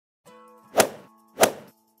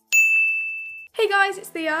Hey guys,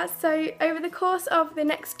 it's Leah. So over the course of the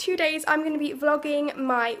next 2 days I'm going to be vlogging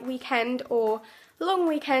my weekend, or long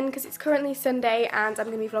weekend, because it's currently Sunday and I'm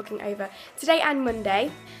going to be vlogging over today and Monday.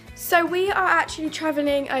 So we are actually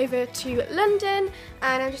travelling over to London,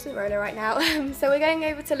 and I'm just in the roller right now. So we're going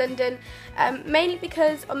over to London mainly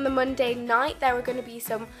because on the Monday night there are going to be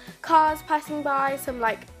some cars passing by, some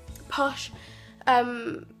like posh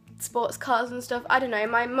sports cars and stuff. I don't know,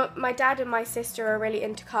 my dad and my sister are really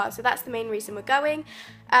into cars, so that's the main reason we're going.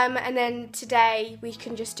 And then today we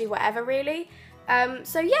can just do whatever really.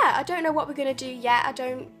 So yeah, I don't know what we're going to do yet. I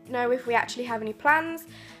don't know if we actually have any plans,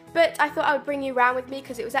 but I thought I would bring you around with me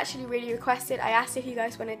because it was actually really requested. I asked if you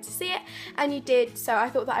guys wanted to see it and you did, so I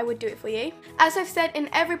thought that I would do it for you. As I've said in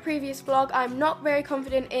every previous vlog, I'm not very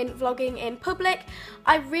confident in vlogging in public.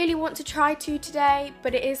 I really want to try to today,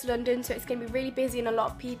 but it is London, so it's going to be really busy and a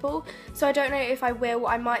lot of people, so I don't know if I will.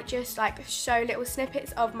 I might just like show little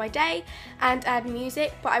snippets of my day and add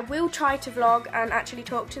music, but I will try to vlog and actually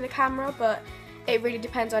talk to the camera, but it really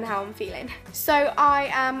depends on how I'm feeling. So I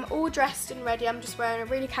am all dressed and ready. I'm just wearing a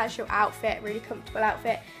really casual outfit, really comfortable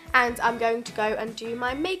outfit, and I'm going to go and do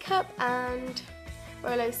my makeup, and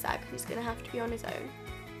Rolo's sad because he's going to have to be on his own.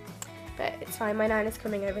 But it's fine, my nana's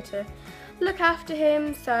coming over to look after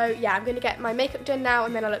him, so yeah, I'm going to get my makeup done now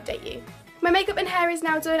and then I'll update you. My makeup and hair is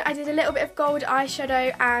now done. I did a little bit of gold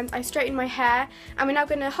eyeshadow and I straightened my hair, and we're now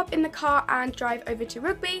going to hop in the car and drive over to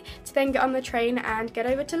Rugby to then get on the train and get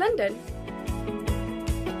over to London.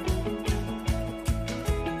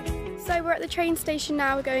 So we're at the train station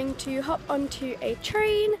now. We're going to hop onto a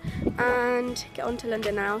train and get on to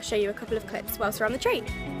London, and I'll show you a couple of clips whilst we're on the train.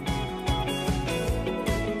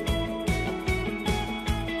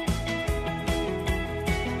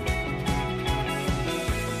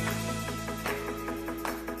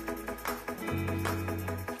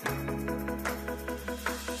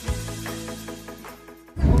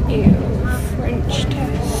 French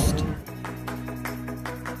toast.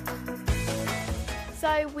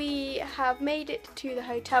 So we have made it to the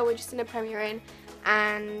hotel. We're just in a Premier Inn,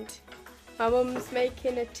 and my mum's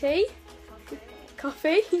making a tea,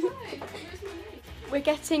 coffee. We're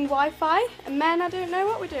getting Wi-Fi, and then I don't know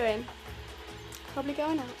what we're doing. Probably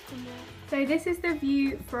going out somewhere. So this is the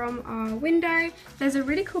view from our window. There's a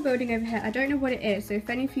really cool building over here. I don't know what it is, so if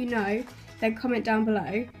any of you know, then comment down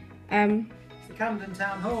below. It's the Camden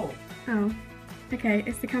Town Hall. Oh, okay,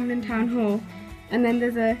 it's the Camden Town Hall. And then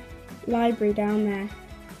there's a library down there.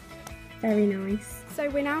 Very nice. So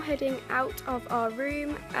we're now heading out of our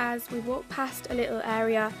room as we walk past a little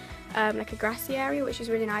area, like a grassy area, which is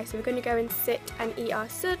really nice. So we're going to go and sit and eat our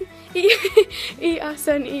eat our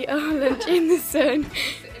lunch in the sun.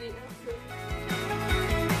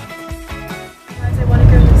 Guys, I want to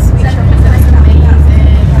go to the sweet shop. It's amazing.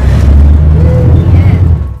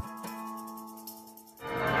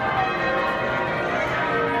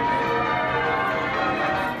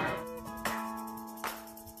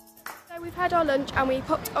 Had our lunch and we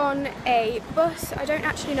popped on a bus. I don't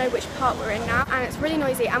actually know which part we're in now, and it's really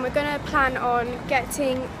noisy, and we're going to plan on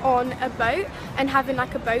getting on a boat and having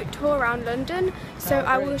like a boat tour around London, so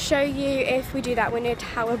I will show you if we do that. We're near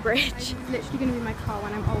Tower Bridge. It's literally going to be my car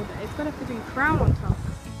when I'm older. It's got a flipping crown on top.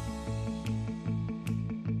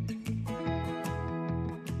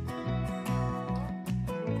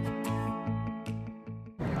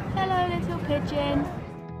 Hello little pigeon.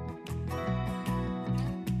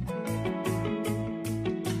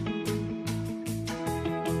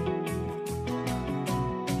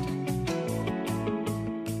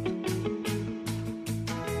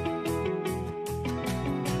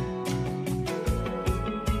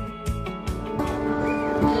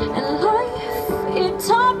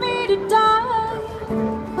 Taught me to die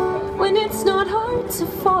when it's not hard to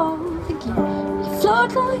fall again. You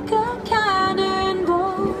float like a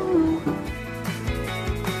cannonball.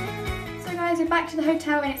 So guys, we're back to the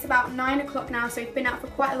hotel and it's about 9 o'clock now, so we've been out for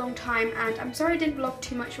quite a long time, and I'm sorry I didn't vlog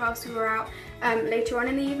too much whilst we were out later on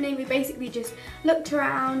in the evening. We basically just looked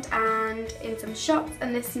around and in some shops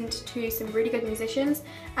and listened to some really good musicians,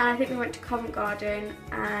 and I think we went to Covent Garden,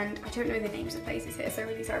 and I don't know the names of places here, so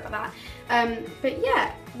really sorry about that. But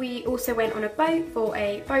yeah, we also went on a boat for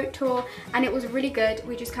a boat tour and it was really good.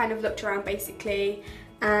 We just kind of looked around basically,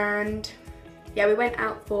 and yeah, we went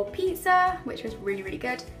out for pizza, which was really, really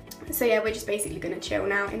good. So yeah, we're just basically going to chill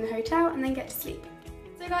now in the hotel and then get to sleep.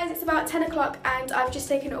 So guys, it's about 10 o'clock and I've just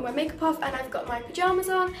taken all my makeup off and I've got my pyjamas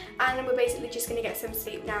on, and we're basically just going to get some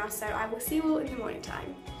sleep now, so I will see you all in the morning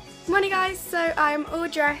time. Morning guys, so I'm all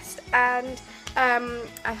dressed and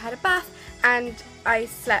I've had a bath and I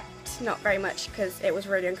slept not very much because it was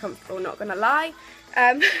really uncomfortable, not gonna lie,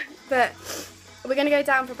 but We're going to go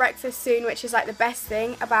down for breakfast soon, which is like the best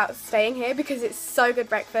thing about staying here because it's so good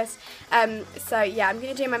breakfast. So yeah, I'm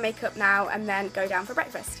going to do my makeup now and then go down for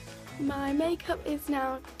breakfast. My makeup is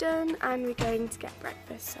now done and we're going to get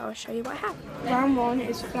breakfast, so I'll show you what I have. Round one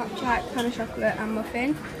is flapjack, pan of chocolate and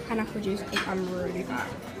muffin and apple juice because I'm really fat.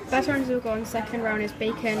 First round is all gone, second round is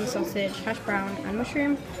bacon, sausage, hash brown and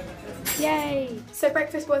mushroom. Yay! So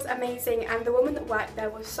breakfast was amazing and the woman that worked there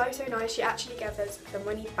was so nice. She actually gave us the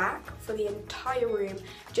money back for the entire room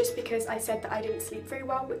just because I said that I didn't sleep very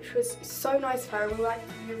well, which was so nice of her. We were like,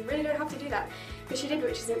 you really don't have to do that. But she did,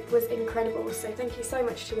 which was incredible. So thank you so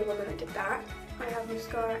much to the woman that did that. I have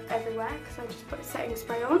mascara everywhere because I just put a setting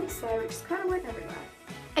spray on, so it just kind of went everywhere.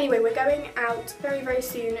 Anyway, we're going out very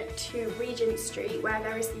soon to Regent Street where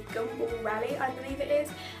there is the Gumball Rally, I believe it is,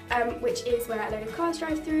 which is where a load of cars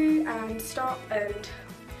drive through and stop and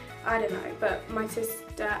I don't know, but my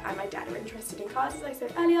sister and my dad are interested in cars as I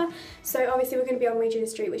said earlier, so obviously we're going to be on Regent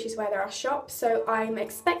Street, which is where there are shops, so I'm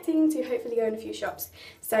expecting to hopefully go in a few shops.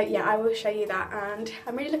 So yeah, I will show you that and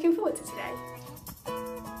I'm really looking forward to today.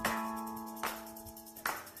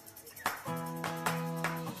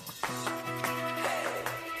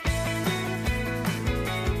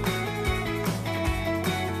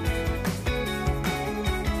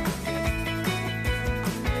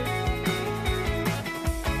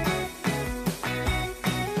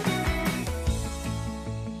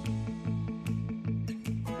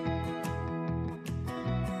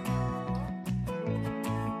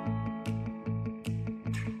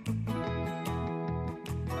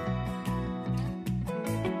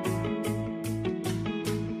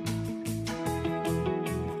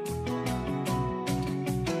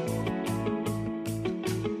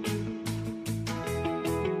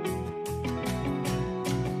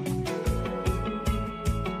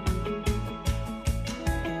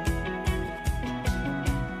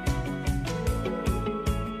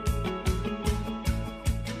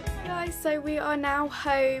 So we are now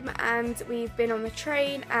home and we've been on the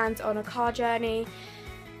train and on a car journey.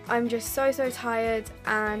 I'm just so tired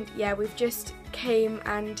and yeah, we've just came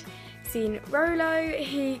and seen Rolo.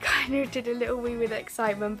 He kind of did a little wee with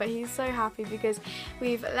excitement, but he's so happy because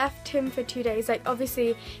we've left him for 2 days. Like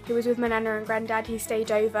obviously he was with my nana and granddad, he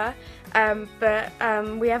stayed over, but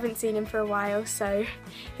we haven't seen him for a while, so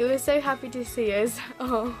he was so happy to see us.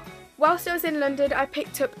 Oh. Whilst I was in London, I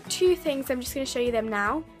picked up 2 things. I'm just going to show you them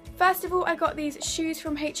now. First of all, I got these shoes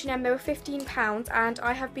from H&M. They were £15 and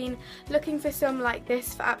I have been looking for some like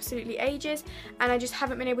this for absolutely ages and I just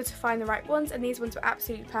haven't been able to find the right ones, and these ones were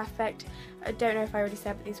absolutely perfect. I don't know if I already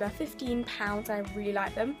said, but these were £15 and I really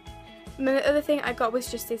like them. And then the other thing I got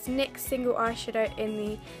was just this NYX single eyeshadow in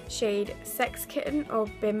the shade Sex Kitten or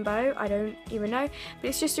Bimbo, I don't even know, but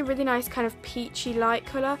it's just a really nice kind of peachy light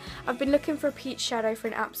colour. I've been looking for a peach shadow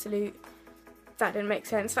for that didn't make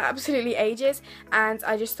sense, for absolutely ages, and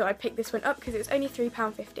I just thought I'd pick this one up because it was only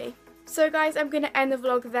 £3.50. So guys, I'm going to end the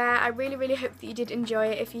vlog there. I really hope that you did enjoy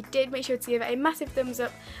it. If you did, make sure to give it a massive thumbs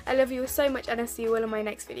up. I love you all so much and I'll see you all in my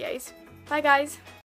next videos. Bye guys!